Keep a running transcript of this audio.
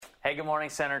Hey, good morning,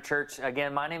 Center Church.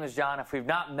 Again, my name is John. If we've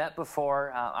not met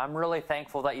before, I'm really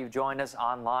thankful that you've joined us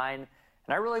online.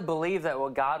 And I really believe that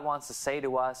what God wants to say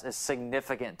to us is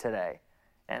significant today.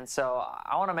 And so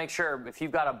I want to make sure if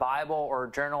you've got a Bible or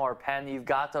a journal or pen, you've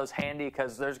got those handy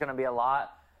because there's going to be a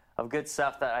lot of good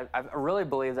stuff that I really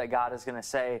believe that God is going to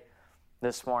say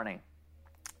this morning.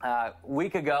 A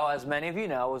week ago, as many of you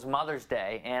know, was Mother's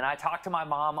Day. And I talked to my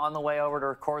mom on the way over to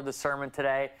record the sermon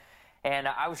today. And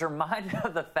I was reminded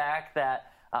of the fact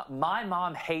that my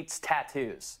mom hates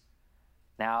tattoos.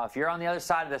 Now, if you're on the other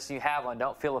side of this and you have one,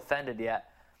 don't feel offended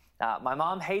yet. My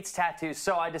mom hates tattoos,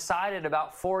 so I decided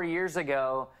about 4 years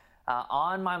ago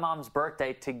on my mom's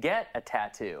birthday to get a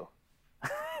tattoo.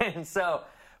 And so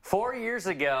 4 years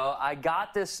ago, I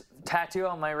got this tattoo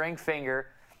on my ring finger.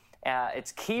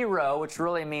 It's Kiro, which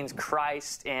really means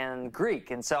Christ in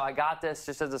Greek. And so I got this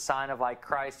just as a sign of like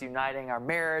Christ uniting our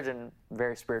marriage and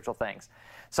very spiritual things.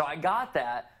 So I got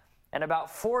that. And about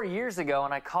 4 years ago,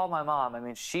 when I called my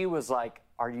mom, she was like,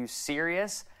 "Are you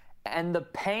serious?" And the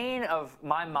pain of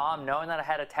my mom knowing that I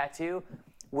had a tattoo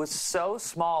was so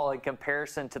small in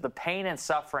comparison to the pain and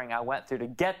suffering I went through to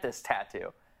get this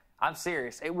tattoo. I'm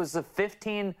serious. It was the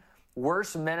 15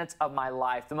 worst minutes of my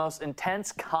life, the most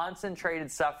intense, concentrated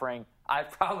suffering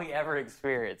I've probably ever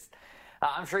experienced.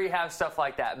 I'm sure you have stuff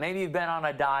like that. Maybe you've been on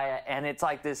a diet, and it's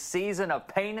like this season of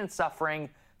pain and suffering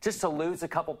just to lose a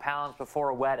couple pounds before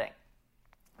a wedding.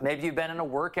 Maybe you've been in a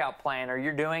workout plan, or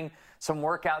you're doing some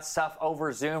workout stuff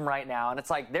over Zoom right now, and it's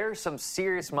like there's some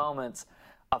serious moments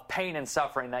of pain and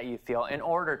suffering that you feel in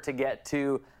order to get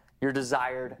to your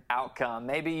desired outcome.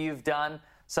 Maybe you've done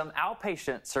some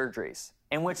outpatient surgeries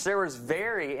in which there was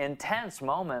very intense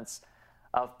moments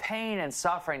of pain and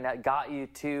suffering that got you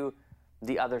to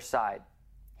the other side.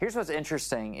 Here's what's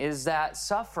interesting is that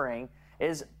suffering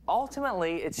is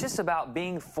ultimately, it's just about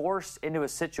being forced into a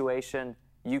situation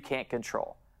you can't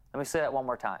control. Let me say that one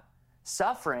more time.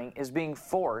 Suffering is being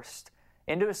forced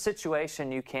into a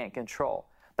situation you can't control.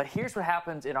 But here's what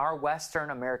happens in our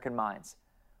Western American minds.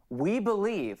 We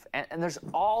believe, and there's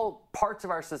all parts of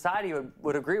our society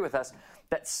would agree with us,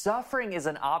 that suffering is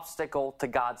an obstacle to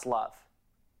God's love.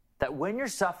 That when you're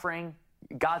suffering,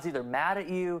 God's either mad at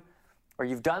you, or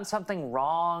you've done something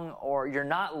wrong, or you're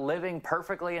not living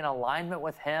perfectly in alignment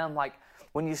with Him. Like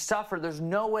when you suffer, there's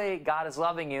no way God is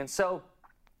loving you. And so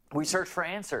we search for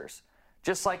answers.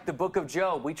 Just like the book of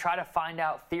Job, we try to find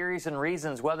out theories and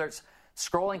reasons, whether it's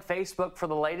scrolling Facebook for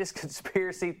the latest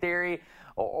conspiracy theory,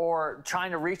 or trying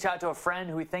to reach out to a friend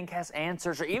who we think has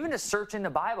answers, or even just searching the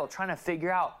Bible, trying to figure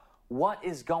out what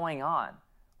is going on.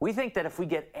 We think that if we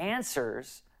get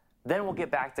answers, then we'll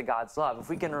get back to God's love, if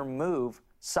we can remove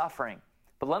suffering.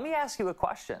 But let me ask you a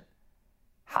question.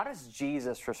 How does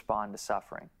Jesus respond to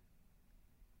suffering?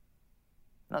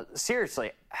 No,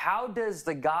 seriously, how does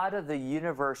the God of the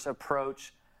universe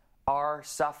approach our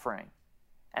suffering?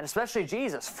 And especially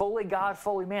Jesus, fully God,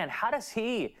 fully man. How does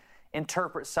He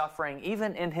interpret suffering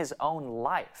even in His own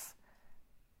life?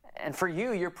 And for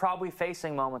you, you're probably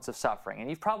facing moments of suffering. And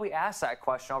you've probably asked that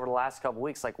question over the last couple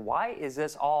weeks, like, why is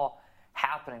this all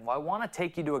happening? Well, I want to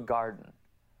take you to a garden.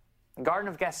 The Garden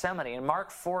of Gethsemane. In Mark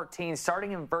 14,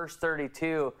 starting in verse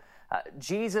 32,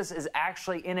 Jesus is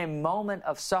actually in a moment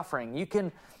of suffering. You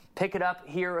can pick it up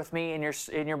here with me in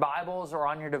your Bibles or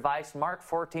on your device, Mark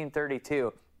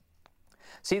 14:32.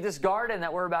 See, this garden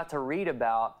that we're about to read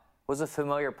about was a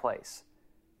familiar place.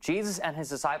 Jesus and His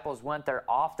disciples went there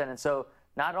often, and so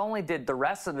not only did the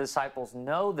rest of the disciples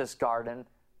know this garden,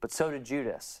 but so did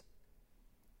Judas.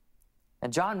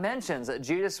 And John mentions that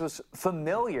Judas was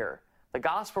familiar. The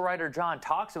gospel writer John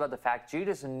talks about the fact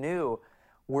Judas knew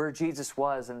where Jesus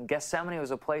was, and Gethsemane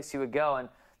was a place he would go. And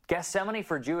Gethsemane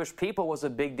for Jewish people was a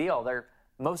big deal. Their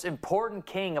most important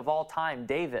king of all time,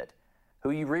 David,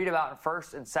 who you read about in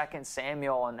 1st and 2nd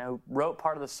Samuel, and who wrote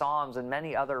part of the Psalms and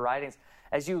many other writings.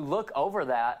 As you look over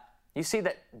that, you see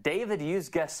that David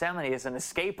used Gethsemane as an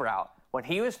escape route. When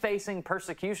he was facing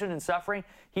persecution and suffering,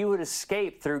 he would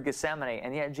escape through Gethsemane.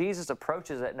 And yet Jesus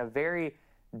approaches it in a very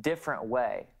different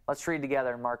way. Let's read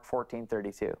together in Mark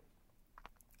 14:32.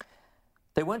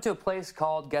 They went to a place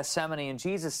called Gethsemane, and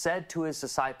Jesus said to His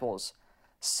disciples,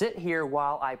 "Sit here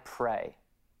while I pray."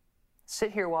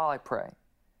 Sit here while I pray.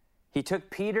 He took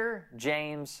Peter,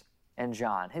 James, and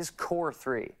John, his core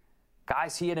three,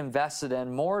 guys he had invested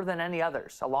in more than any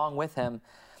others along with him,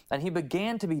 and he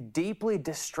began to be deeply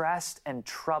distressed and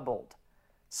troubled.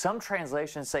 Some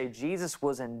translations say Jesus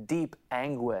was in deep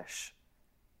anguish,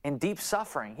 in deep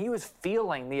suffering. He was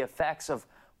feeling the effects of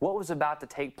what was about to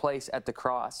take place at the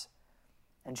cross.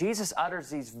 And Jesus utters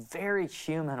these very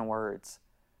human words.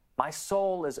 My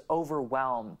soul is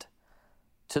overwhelmed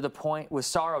with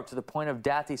sorrow to the point of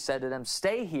death, he said to them,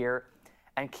 "Stay here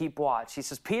and keep watch." He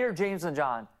says, "Peter, James, and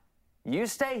John, you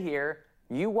stay here,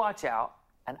 you watch out,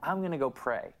 and I'm going to go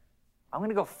pray. I'm going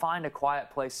to go find a quiet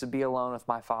place to be alone with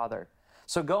my Father."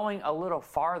 So going a little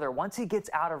farther, once he gets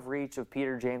out of reach of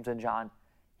Peter, James, and John,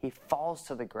 he falls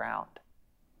to the ground.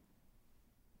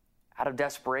 Out of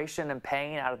desperation and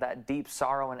pain, out of that deep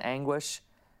sorrow and anguish,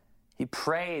 he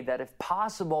prayed that if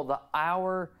possible, the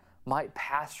hour might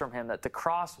pass from him, that the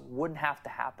cross wouldn't have to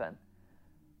happen.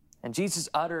 And Jesus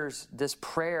utters this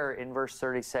prayer in verse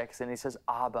 36, and he says,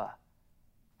 "Abba,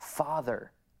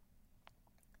 Father,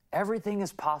 everything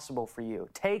is possible for you.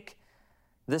 Take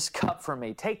this cup from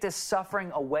me. Take this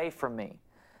suffering away from me.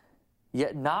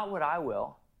 Yet not what I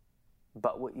will,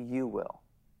 but what you will."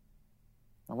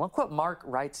 And look what Mark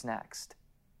writes next.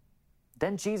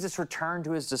 "Then Jesus returned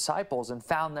to his disciples and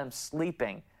found them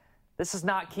sleeping." This is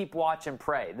not keep watch and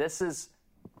pray. This is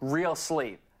real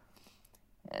sleep.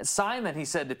 "Simon," he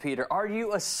said to Peter, "are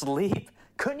you asleep?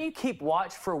 Couldn't you keep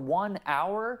watch for 1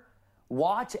 hour?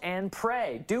 Watch and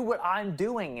pray. Do what I'm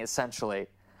doing, essentially,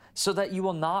 so that you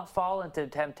will not fall into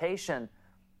temptation.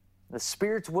 The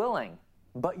spirit's willing,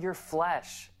 but your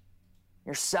flesh,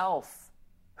 yourself,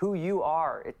 who you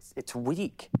are, it's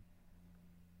weak."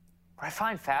 What I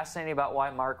find fascinating about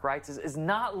why Mark writes is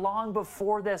not long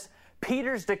before this,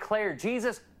 Peter's declared,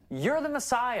 "Jesus, you're the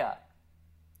Messiah.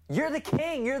 You're the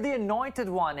King. You're the Anointed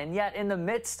One." And yet in the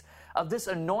midst of this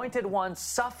Anointed One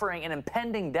suffering and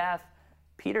impending death,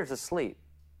 Peter's asleep.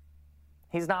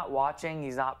 He's not watching.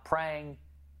 He's not praying.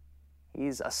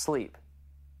 He's asleep.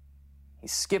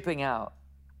 He's skipping out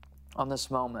on this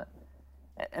moment.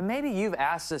 And maybe you've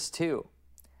asked this too.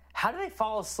 How do they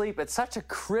fall asleep at such a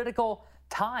critical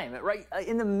time, right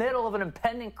in the middle of an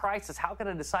impending crisis? How could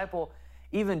a disciple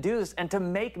even do this? And to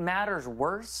make matters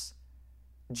worse,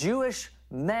 Jewish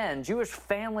men, Jewish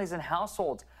families and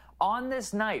households on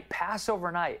this night,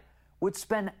 Passover night, would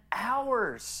spend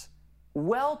hours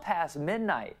well past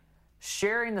midnight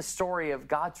sharing the story of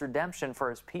God's redemption for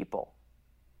his people.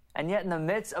 And yet in the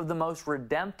midst of the most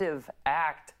redemptive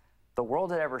act the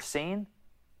world had ever seen,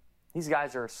 these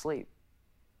guys are asleep.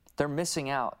 They're missing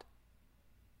out.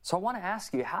 So I want to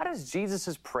ask you, how does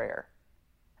Jesus' prayer,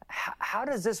 how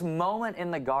does this moment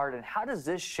in the garden, how does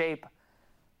this shape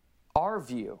our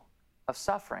view of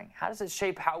suffering? How does it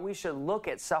shape how we should look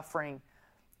at suffering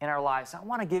in our lives? I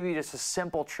want to give you just a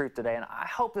simple truth today, and I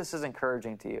hope this is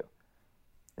encouraging to you.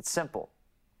 It's simple.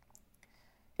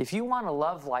 If you want to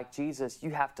love like Jesus,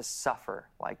 you have to suffer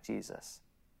like Jesus.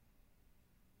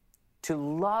 To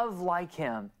love like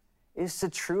him is to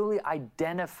truly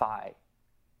identify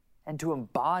and to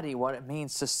embody what it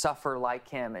means to suffer like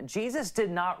him. And Jesus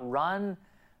did not run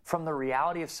from the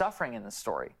reality of suffering in this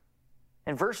story.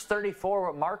 In verse 34,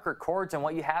 what Mark records and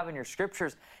what you have in your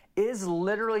scriptures is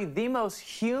literally the most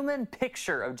human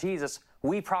picture of Jesus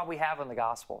we probably have in the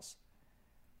Gospels.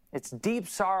 It's deep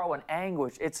sorrow and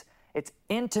anguish. It's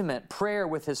intimate prayer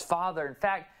with his Father. In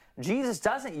fact, Jesus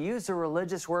doesn't use the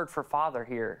religious word for Father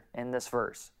here in this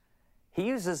verse. He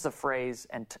uses the phrase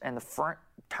and the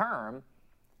term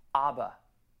Abba.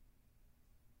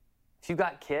 If you've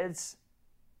got kids,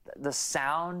 the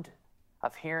sound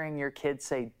of hearing your kids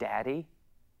say Daddy,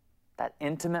 that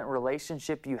intimate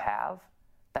relationship you have,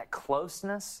 that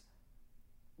closeness,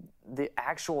 the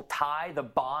actual tie, the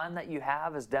bond that you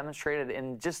have is demonstrated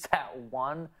in just that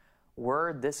one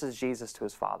word. This is Jesus to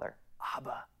his Father,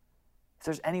 Abba. If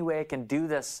there's any way I can do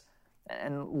this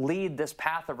and lead this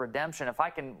path of redemption, if I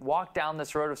can walk down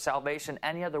this road of salvation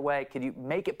any other way, could you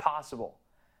make it possible?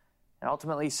 And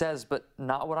ultimately he says, but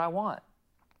not what I want.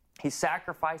 He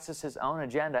sacrifices his own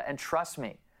agenda, and trust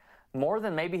me, more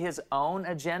than maybe his own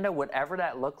agenda, whatever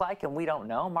that looked like, and we don't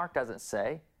know, Mark doesn't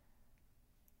say.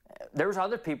 There's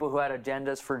other people who had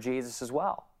agendas for Jesus as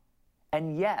well.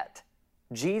 And yet,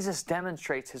 Jesus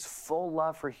demonstrates his full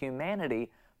love for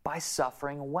humanity by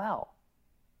suffering well,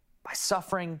 by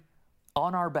suffering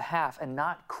on our behalf and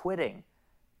not quitting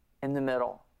in the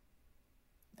middle.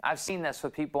 I've seen this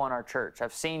with people in our church.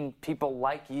 I've seen people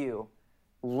like you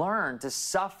learn to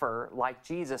suffer like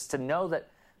Jesus, to know that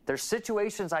there's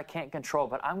situations I can't control,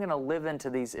 but I'm going to live into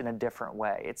these in a different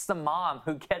way. It's the mom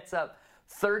who gets up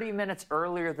 30 minutes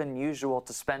earlier than usual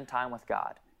to spend time with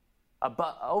God,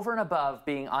 over and above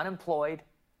being unemployed,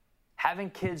 having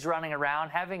kids running around,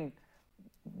 having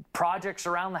projects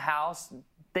around the house,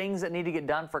 things that need to get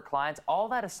done for clients, all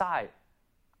that aside,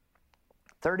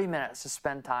 30 minutes to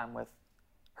spend time with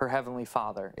her Heavenly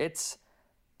Father. It's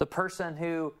the person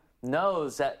who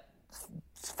knows that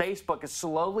Facebook is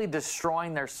slowly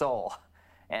destroying their soul,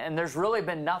 and there's really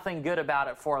been nothing good about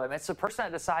it for them. It's the person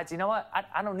that decides, you know what,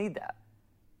 I don't need that.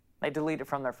 They delete it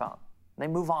from their phone. They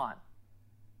move on.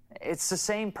 It's the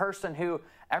same person who,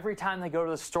 every time they go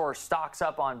to the store, stocks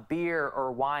up on beer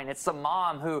or wine. It's the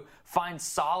mom who finds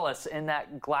solace in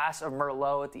that glass of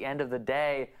Merlot at the end of the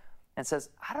day and says,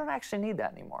 I don't actually need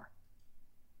that anymore.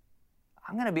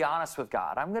 I'm going to be honest with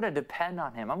God. I'm going to depend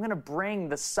on Him. I'm going to bring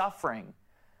the suffering,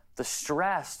 the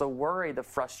stress, the worry, the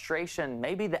frustration,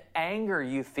 maybe the anger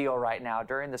you feel right now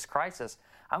during this crisis.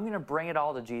 I'm going to bring it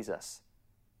all to Jesus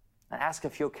and ask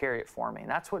if He'll carry it for me. And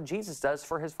that's what Jesus does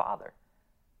for His Father.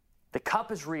 The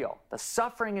cup is real. The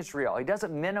suffering is real. He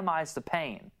doesn't minimize the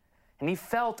pain. And He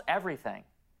felt everything.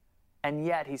 And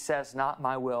yet He says, not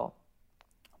my will,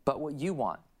 but what you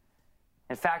want.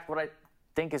 In fact, what I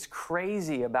think is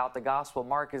crazy about the Gospel of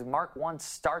Mark is Mark 1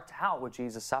 starts out with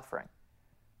Jesus suffering.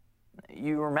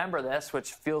 You remember this,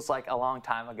 which feels like a long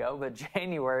time ago, but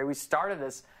January, we started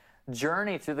this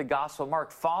journey through the Gospel of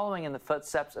Mark, following in the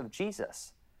footsteps of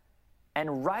Jesus.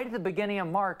 And right at the beginning of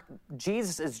Mark,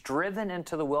 Jesus is driven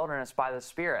into the wilderness by the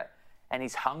Spirit. And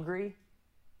He's hungry,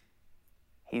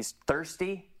 He's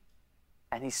thirsty,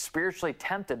 and He's spiritually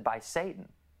tempted by Satan.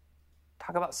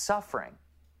 Talk about suffering.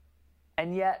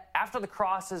 And yet, after the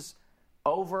cross is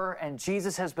over and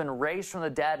Jesus has been raised from the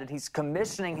dead and He's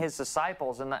commissioning His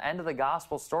disciples in the end of the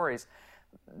gospel stories,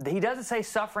 He doesn't say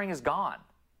suffering is gone.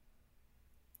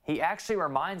 He actually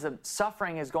reminds them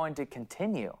suffering is going to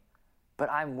continue,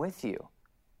 but I'm with you.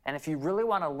 And if you really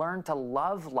want to learn to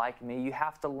love like me, you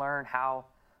have to learn how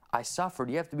I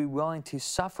suffered. You have to be willing to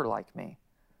suffer like me.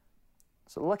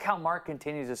 So look how Mark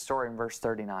continues his story in verse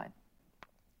 39.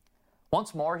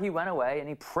 Once more he went away and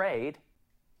he prayed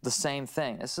the same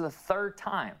thing. This is the third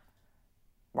time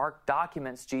Mark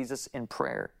documents Jesus in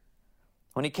prayer.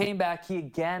 When he came back, he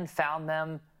again found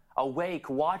them awake,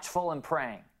 watchful, and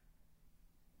praying.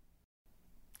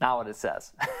 Not what it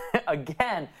says.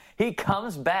 Again, he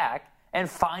comes back and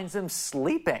finds them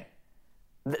sleeping.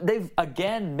 They've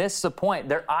again missed the point.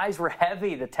 Their eyes were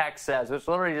heavy, the text says, which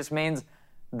literally just means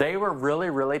they were really,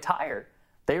 really tired.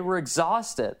 They were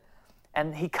exhausted.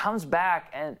 And he comes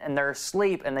back and they're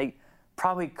asleep, and they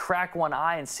probably crack one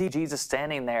eye and see Jesus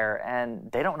standing there,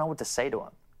 and they don't know what to say to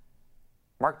him.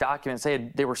 Mark documents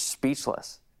say they were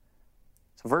speechless.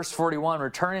 So verse 41,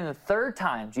 returning the third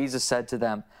time, Jesus said to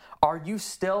them, are you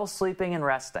still sleeping and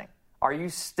resting? Are you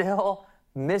still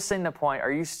missing the point?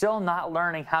 Are you still not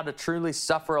learning how to truly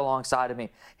suffer alongside of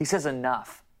me? He says,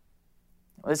 enough.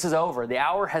 This is over. The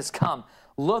hour has come.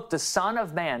 Look, the Son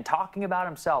of Man, talking about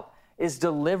himself, is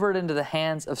delivered into the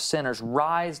hands of sinners.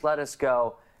 Rise, let us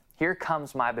go. Here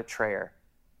comes my betrayer.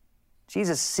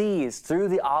 Jesus sees through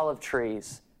the olive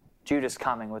trees Judas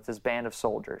coming with his band of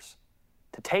soldiers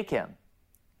to take him,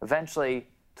 eventually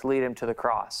to lead him to the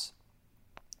cross.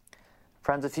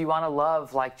 Friends, if you want to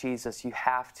love like Jesus, you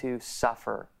have to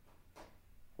suffer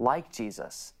like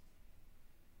Jesus.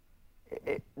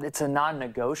 It's a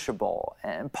non-negotiable.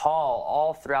 And Paul,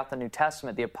 all throughout the New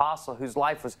Testament, the apostle whose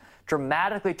life was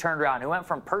dramatically turned around, who went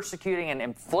from persecuting and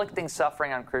inflicting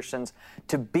suffering on Christians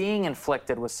to being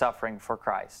inflicted with suffering for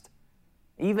Christ.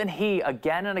 Even he,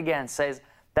 again and again, says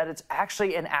that it's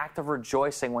actually an act of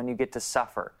rejoicing when you get to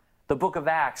suffer. The book of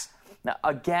Acts,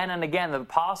 again and again, the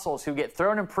apostles who get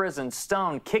thrown in prison,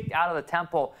 stoned, kicked out of the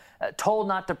temple, told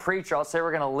not to preach or else they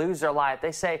were going to lose their life.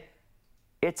 They say,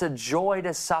 it's a joy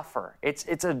to suffer. It's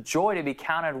a joy to be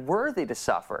counted worthy to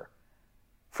suffer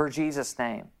for Jesus'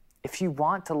 name. If you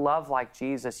want to love like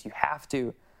Jesus, you have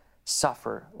to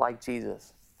suffer like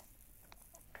Jesus.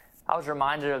 I was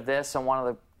reminded of this in one of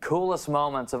the coolest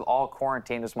moments of all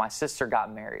quarantine was my sister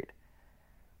got married.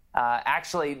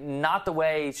 Actually, not the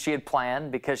way she had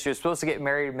planned, because she was supposed to get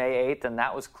married May 8th, and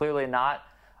that was clearly not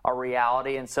a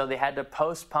reality. And so they had to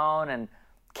postpone and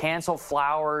cancel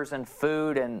flowers and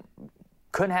food, and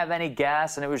couldn't have any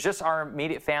guests, and it was just our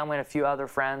immediate family and a few other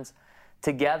friends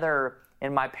together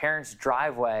in my parents'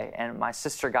 driveway, and my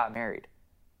sister got married.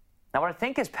 Now, what I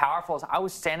think is powerful is I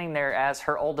was standing there as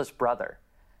her oldest brother.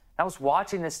 I was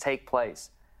watching this take place,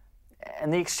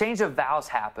 and the exchange of vows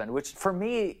happened, which for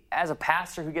me, as a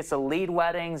pastor who gets to lead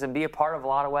weddings and be a part of a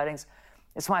lot of weddings,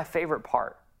 it's my favorite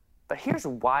part. But here's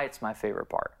why it's my favorite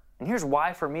part, and here's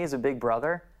why for me as a big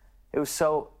brother, it was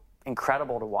so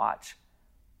incredible to watch.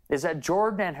 Is that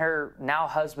Jordan and her now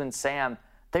husband, Sam,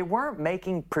 they weren't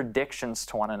making predictions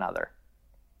to one another.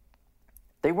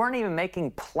 They weren't even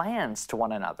making plans to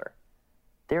one another.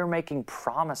 They were making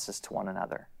promises to one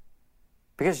another.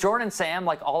 Because Jordan and Sam,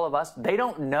 like all of us, they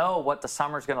don't know what the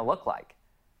summer's going to look like.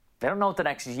 They don't know what the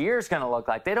next year's going to look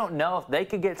like. They don't know if they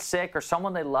could get sick or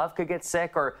someone they love could get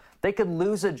sick or they could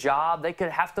lose a job, they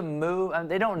could have to move, and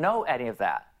they don't know any of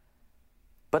that.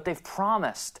 But they've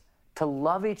promised to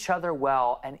love each other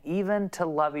well, and even to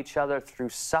love each other through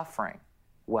suffering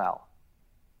well.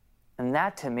 And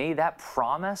that, to me, that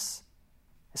promise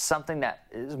is something that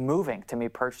is moving to me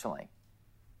personally.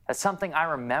 That's something I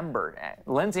remembered.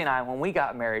 Lindsay and I, when we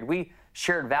got married, we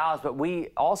shared vows, but we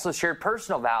also shared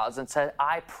personal vows and said,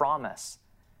 I promise.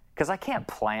 Because I can't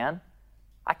plan.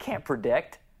 I can't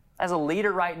predict. As a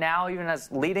leader right now, even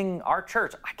as leading our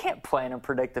church, I can't plan and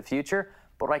predict the future.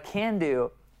 But what I can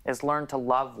do is learn to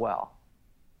love well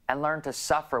and learn to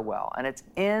suffer well. And it's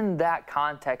in that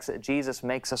context that Jesus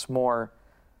makes us more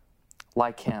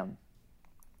like him.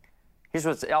 Here's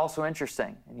what's also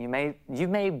interesting. And you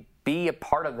may be a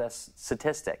part of this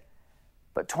statistic,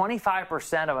 but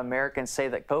 25% of Americans say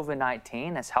that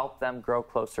COVID-19 has helped them grow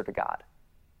closer to God.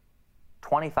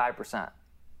 25%.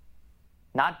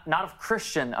 Not of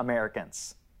Christian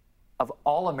Americans, of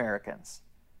all Americans,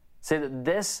 say that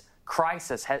this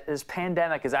crisis, this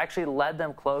pandemic, has actually led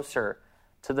them closer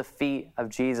to the feet of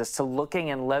Jesus, to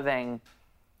looking and living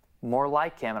more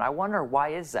like him. And I wonder, why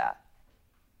is that?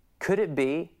 Could it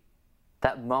be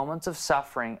that moments of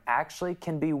suffering actually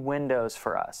can be windows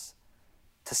for us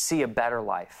to see a better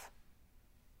life,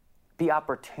 be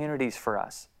opportunities for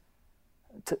us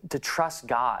to trust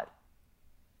God,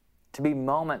 to be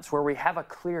moments where we have a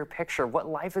clear picture of what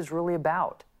life is really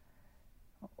about?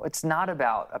 It's not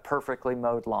about a perfectly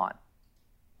mowed lawn.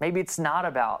 Maybe it's not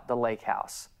about the lake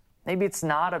house. Maybe it's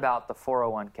not about the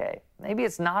 401k. Maybe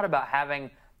it's not about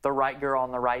having the right girl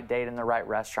on the right date in the right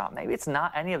restaurant. Maybe it's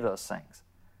not any of those things.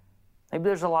 Maybe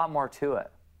there's a lot more to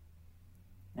it.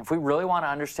 If we really want to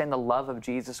understand the love of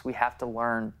Jesus, we have to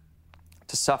learn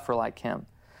to suffer like him.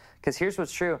 Because here's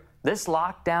what's true. This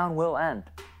lockdown will end.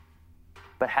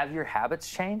 But have your habits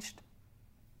changed?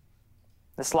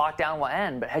 This lockdown will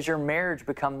end, but has your marriage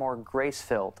become more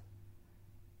grace-filled?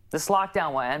 This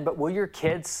lockdown will end, but will your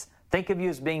kids think of you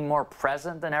as being more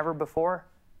present than ever before?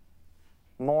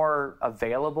 More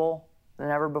available than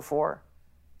ever before?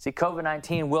 See,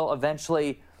 COVID-19 will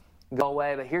eventually go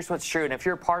away, but here's what's true. And if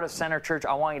you're part of Center Church,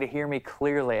 I want you to hear me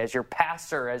clearly. As your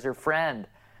pastor, as your friend,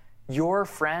 your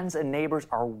friends and neighbors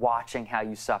are watching how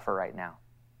you suffer right now.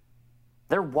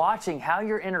 They're watching how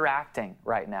you're interacting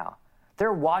right now.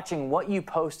 They're watching what you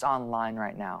post online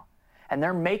right now. And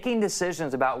they're making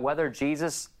decisions about whether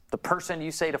Jesus, the person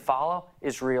you say to follow,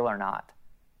 is real or not,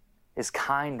 is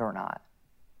kind or not,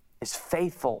 is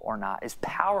faithful or not, is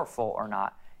powerful or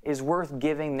not, is worth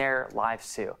giving their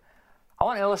lives to. I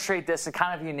want to illustrate this in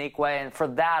kind of a unique way, and for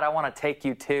that, I want to take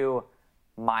you to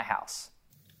my house.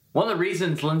 One of the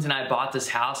reasons Lindsay and I bought this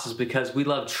house is because we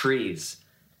love trees.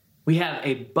 We have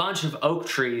a bunch of oak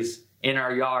trees in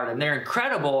our yard, and they're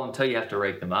incredible until you have to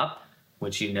rake them up,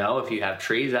 which you know if you have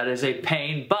trees, that is a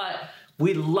pain, but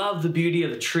we love the beauty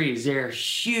of the trees. They're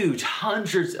huge,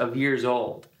 hundreds of years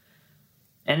old.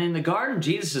 And in the garden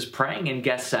Jesus is praying in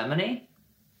Gethsemane,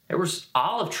 there were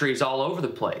olive trees all over the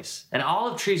place. And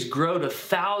olive trees grow to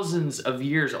thousands of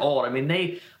years old. I mean,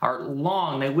 they are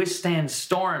long, they withstand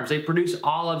storms, they produce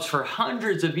olives for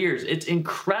hundreds of years. It's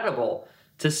incredible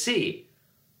to see.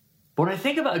 But when I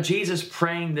think about Jesus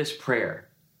praying this prayer,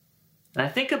 and I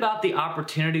think about the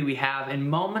opportunity we have in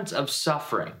moments of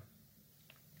suffering,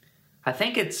 I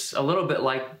think it's a little bit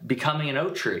like becoming an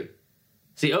oak tree.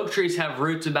 See, oak trees have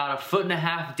roots about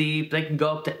 1.5 feet deep. They can go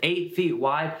up to 8 feet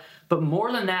wide. But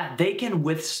more than that, they can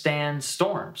withstand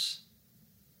storms,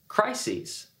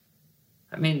 crises.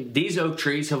 I mean, these oak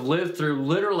trees have lived through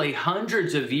literally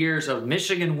hundreds of years of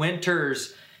Michigan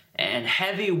winters and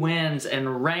heavy winds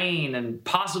and rain and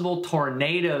possible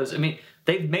tornadoes. I mean,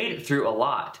 they've made it through a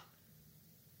lot.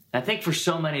 I think for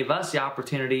so many of us, the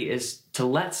opportunity is to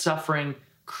let suffering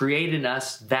create in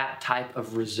us that type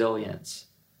of resilience,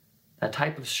 that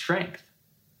type of strength,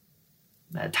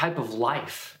 that type of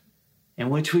life in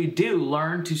which we do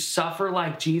learn to suffer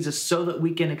like Jesus so that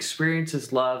we can experience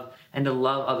his love and to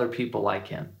love other people like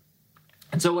him.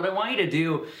 And so what I want you to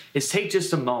do is take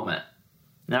just a moment.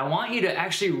 And I want you to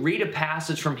actually read a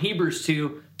passage from Hebrews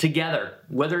 2 together,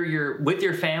 whether you're with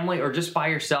your family or just by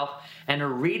yourself, and to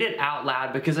read it out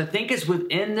loud, because I think it's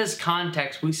within this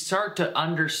context we start to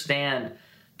understand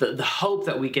the hope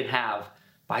that we can have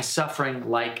by suffering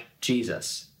like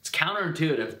Jesus. It's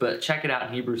counterintuitive, but check it out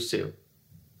in Hebrews 2.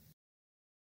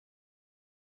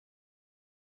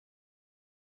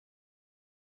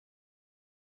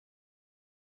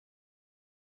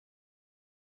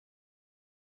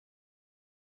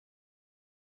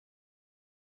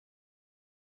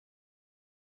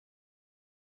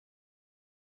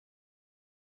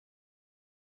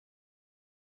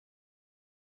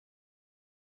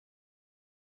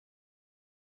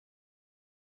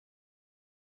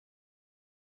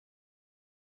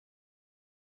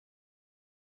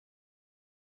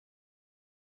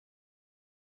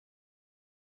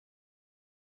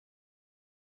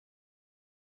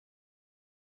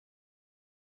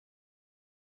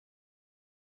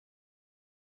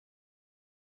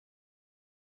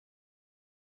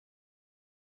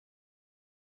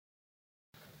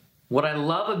 What I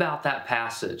love about that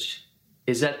passage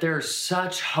is that there's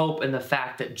such hope in the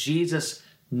fact that Jesus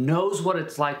knows what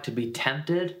it's like to be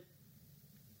tempted.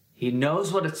 He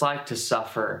knows what it's like to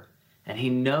suffer, and he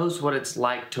knows what it's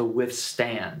like to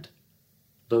withstand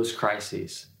those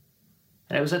crises.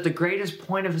 And it was at the greatest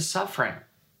point of his suffering,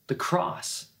 the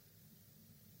cross,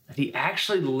 that he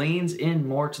actually leans in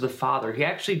more to the Father. He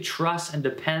actually trusts and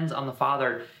depends on the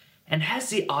Father and has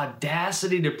the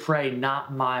audacity to pray,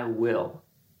 "Not my will,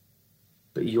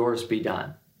 but yours be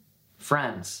done."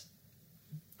 Friends,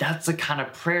 that's the kind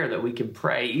of prayer that we can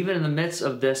pray, even in the midst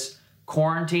of this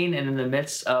quarantine and in the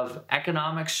midst of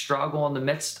economic struggle, in the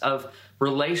midst of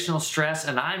relational stress,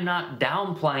 and I'm not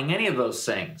downplaying any of those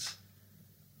things.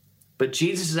 But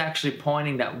Jesus is actually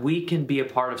pointing that we can be a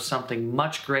part of something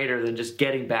much greater than just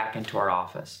getting back into our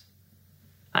office.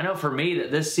 I know for me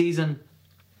that this season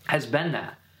has been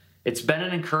that. It's been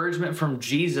an encouragement from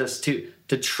Jesus to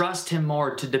trust him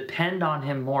more, to depend on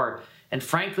him more. And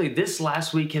frankly, this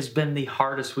last week has been the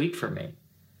hardest week for me.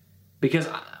 Because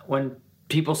when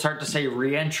people start to say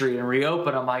reentry and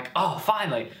reopen, I'm like, oh,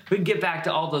 finally, we can get back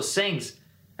to all those things.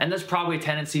 And that's probably a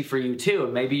tendency for you too.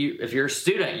 And maybe if you're a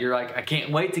student, you're like, I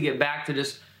can't wait to get back to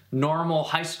just normal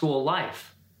high school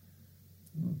life.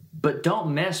 But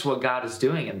don't miss what God is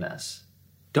doing in this.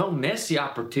 Don't miss the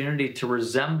opportunity to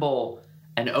resemble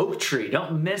an oak tree.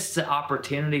 Don't miss the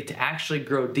opportunity to actually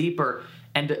grow deeper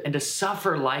and to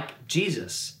suffer like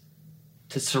Jesus,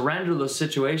 to surrender those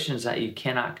situations that you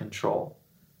cannot control.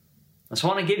 So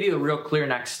I want to give you a real clear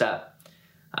next step.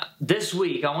 This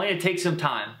week, I want you to take some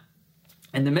time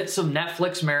in the midst of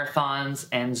Netflix marathons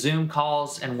and Zoom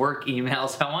calls and work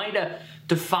emails. I want you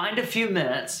to find a few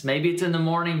minutes. Maybe it's in the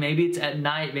morning, maybe it's at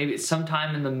night, maybe it's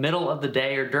sometime in the middle of the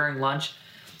day or during lunch.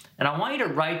 And I want you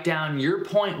to write down your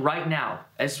point right now,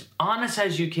 as honest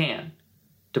as you can,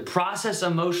 to process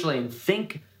emotionally and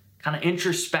think kind of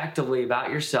introspectively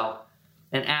about yourself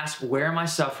and ask, where am I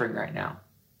suffering right now?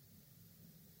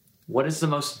 What is the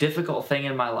most difficult thing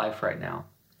in my life right now?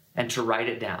 And to write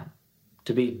it down.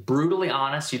 To be brutally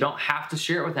honest, you don't have to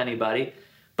share it with anybody,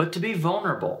 but to be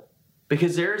vulnerable.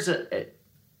 Because there's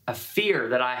a fear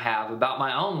that I have about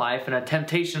my own life and a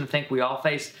temptation to think we all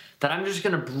face that I'm just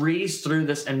going to breeze through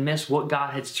this and miss what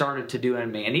God had started to do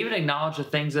in me, and even acknowledge the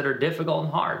things that are difficult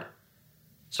and hard.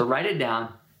 So write it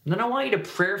down, and then I want you to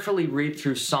prayerfully read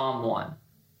through Psalm 1.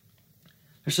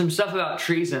 There's some stuff about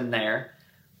trees in there,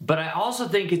 but I also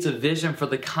think it's a vision for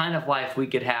the kind of life we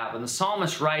could have. And the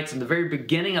psalmist writes in the very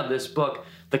beginning of this book,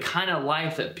 the kind of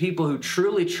life that people who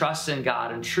truly trust in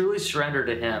God and truly surrender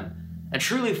to him and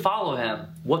truly follow him,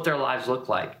 what their lives look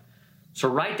like. So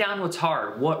write down what's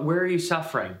hard. Where are you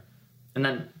suffering? And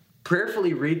then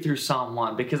prayerfully read through Psalm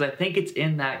 1, because I think it's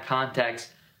in that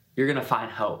context you're going to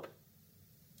find hope.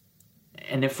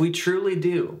 And if we truly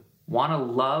do want to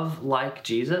love like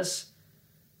Jesus,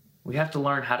 we have to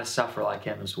learn how to suffer like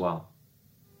him as well.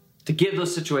 To give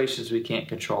those situations we can't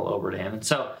control over to him. And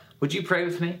so, would you pray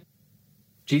with me?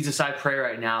 Jesus, I pray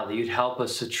right now that you'd help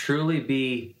us to truly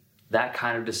be that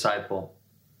kind of disciple,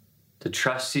 to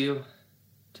trust you,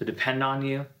 to depend on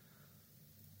you,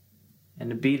 and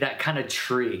to be that kind of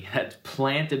tree that's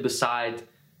planted beside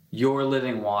your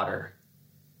living water.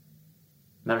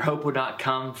 That our hope would not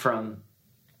come from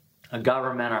a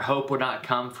government, our hope would not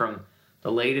come from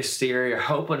the latest theory, our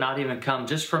hope would not even come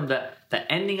just from the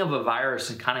ending of a virus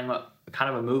and kind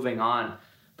of a moving on,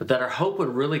 but that our hope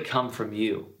would really come from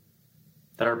you.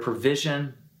 That our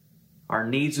provision, our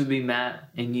needs would be met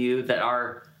in you, that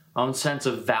our own sense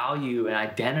of value and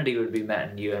identity would be met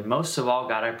in you. And most of all,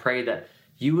 God, I pray that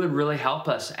you would really help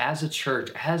us as a church,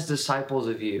 as disciples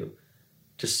of you,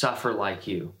 to suffer like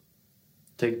you,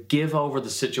 to give over the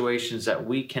situations that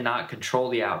we cannot control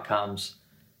the outcomes,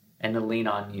 and to lean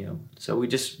on you. So we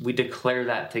declare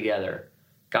that together.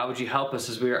 God, would you help us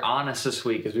as we are honest this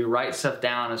week, as we write stuff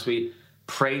down, as we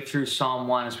pray through Psalm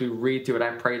 1, as we read through it.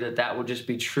 I pray that that will just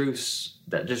be truths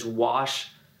that just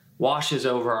washes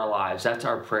over our lives. That's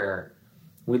our prayer.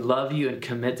 We love you and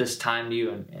commit this time to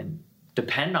you and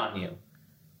depend on you.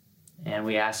 And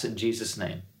we ask it in Jesus'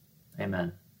 name.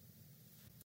 Amen.